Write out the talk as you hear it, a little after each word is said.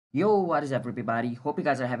Yo, what is up everybody? Hope you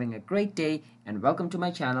guys are having a great day and welcome to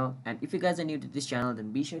my channel. And if you guys are new to this channel,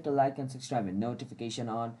 then be sure to like and subscribe with notification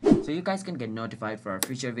on so you guys can get notified for our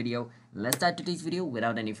future video. Let's start today's video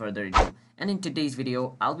without any further ado. And in today's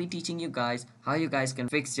video, I'll be teaching you guys how you guys can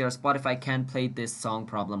fix your Spotify can't play this song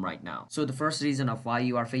problem right now. So the first reason of why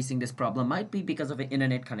you are facing this problem might be because of an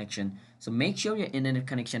internet connection. So make sure your internet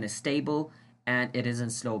connection is stable and it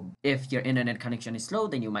isn't slow. If your internet connection is slow,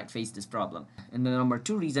 then you might face this problem. And the number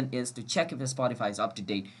two reason is to check if your Spotify is up to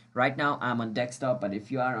date. Right now, I'm on desktop, but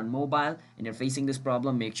if you are on mobile and you're facing this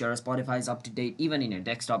problem, make sure your Spotify is up to date. Even in your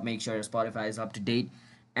desktop, make sure your Spotify is up to date.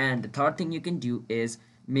 And the third thing you can do is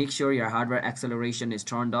make sure your hardware acceleration is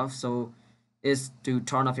turned off. So is to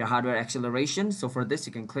turn off your hardware acceleration. So for this,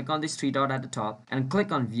 you can click on this three dot at the top and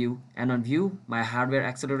click on view. And on view, my hardware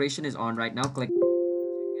acceleration is on right now. Click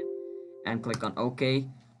and click on OK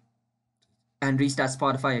and restart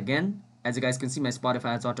Spotify again. As you guys can see, my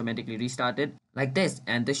Spotify has automatically restarted like this,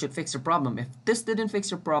 and this should fix your problem. If this didn't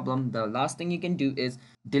fix your problem, the last thing you can do is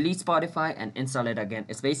delete Spotify and install it again.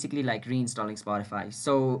 It's basically like reinstalling Spotify.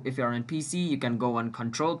 So if you're on PC, you can go on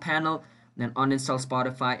control panel, then uninstall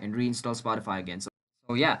Spotify and reinstall Spotify again.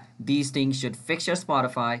 So yeah, these things should fix your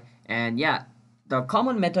Spotify. And yeah, the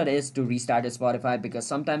common method is to restart your Spotify because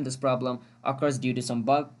sometimes this problem occurs due to some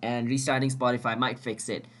bug and restarting Spotify might fix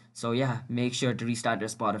it. So yeah, make sure to restart your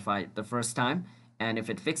Spotify the first time, and if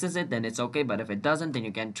it fixes it, then it's okay. But if it doesn't, then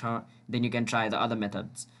you can try the other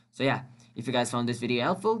methods. So yeah, if you guys found this video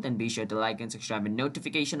helpful, then be sure to like and subscribe with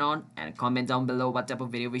notification on, and comment down below what type of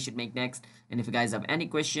video we should make next. And if you guys have any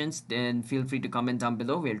questions, then feel free to comment down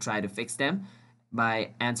below. We'll try to fix them by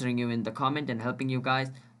answering you in the comment and helping you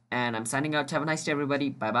guys. And I'm signing out. Have a nice day, everybody.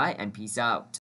 Bye bye and peace out.